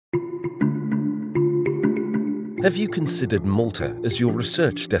Have you considered Malta as your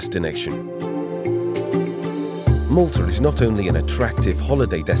research destination? Malta is not only an attractive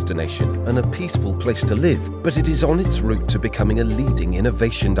holiday destination and a peaceful place to live, but it is on its route to becoming a leading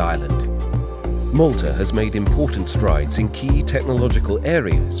innovation island. Malta has made important strides in key technological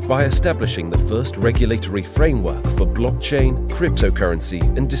areas by establishing the first regulatory framework for blockchain, cryptocurrency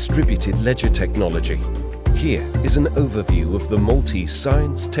and distributed ledger technology. Here is an overview of the Maltese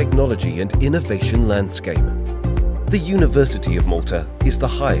science, technology and innovation landscape. The University of Malta is the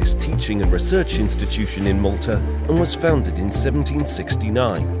highest teaching and research institution in Malta and was founded in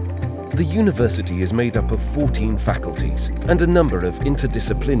 1769. The university is made up of 14 faculties and a number of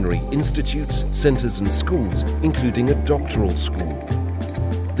interdisciplinary institutes, centres and schools, including a doctoral school.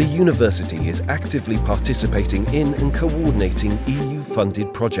 The university is actively participating in and coordinating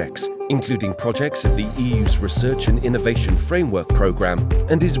EU-funded projects, including projects of the EU's Research and Innovation Framework Programme,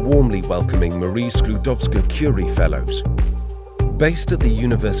 and is warmly welcoming Marie Skłodowska-Curie Fellows. Based at the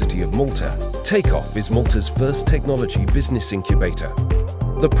University of Malta, Takeoff is Malta's first technology business incubator.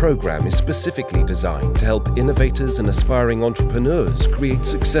 The programme is specifically designed to help innovators and aspiring entrepreneurs create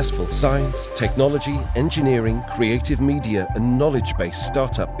successful science, technology, engineering, creative media and knowledge-based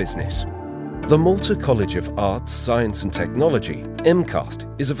startup business. The Malta College of Arts, Science and Technology,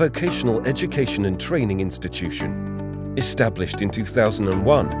 MCAST, is a vocational education and training institution. Established in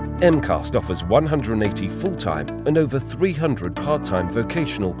 2001, MCAST offers 180 full-time and over 300 part-time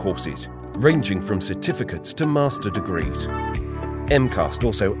vocational courses, ranging from certificates to master degrees. MCAST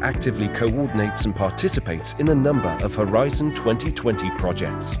also actively coordinates and participates in a number of Horizon 2020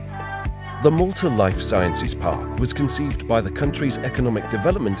 projects. The Malta Life Sciences Park was conceived by the country's Economic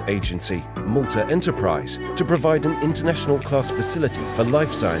Development Agency, Malta Enterprise, to provide an international class facility for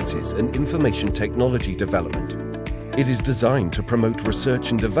life sciences and information technology development. It is designed to promote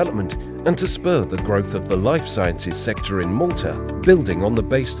research and development and to spur the growth of the life sciences sector in Malta, building on the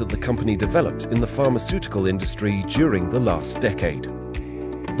base that the company developed in the pharmaceutical industry during the last decade.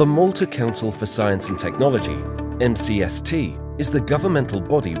 The Malta Council for Science and Technology, MCST, is the governmental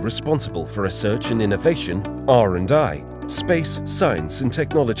body responsible for research and innovation, R&I, space, science and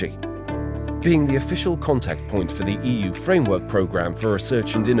technology. Being the official contact point for the EU Framework Programme for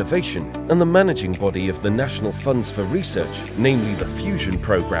Research and Innovation and the managing body of the National Funds for Research, namely the Fusion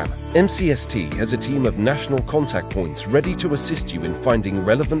Programme, MCST has a team of national contact points ready to assist you in finding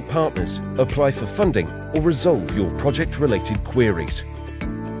relevant partners, apply for funding or resolve your project-related queries.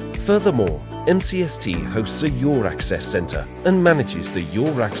 Furthermore, MCST hosts a EURAXESS Centre and manages the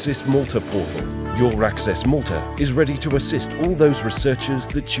EURAXESS Malta portal. EURAXESS Malta is ready to assist all those researchers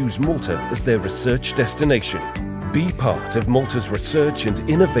that choose Malta as their research destination. Be part of Malta's research and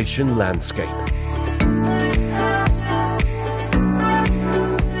innovation landscape.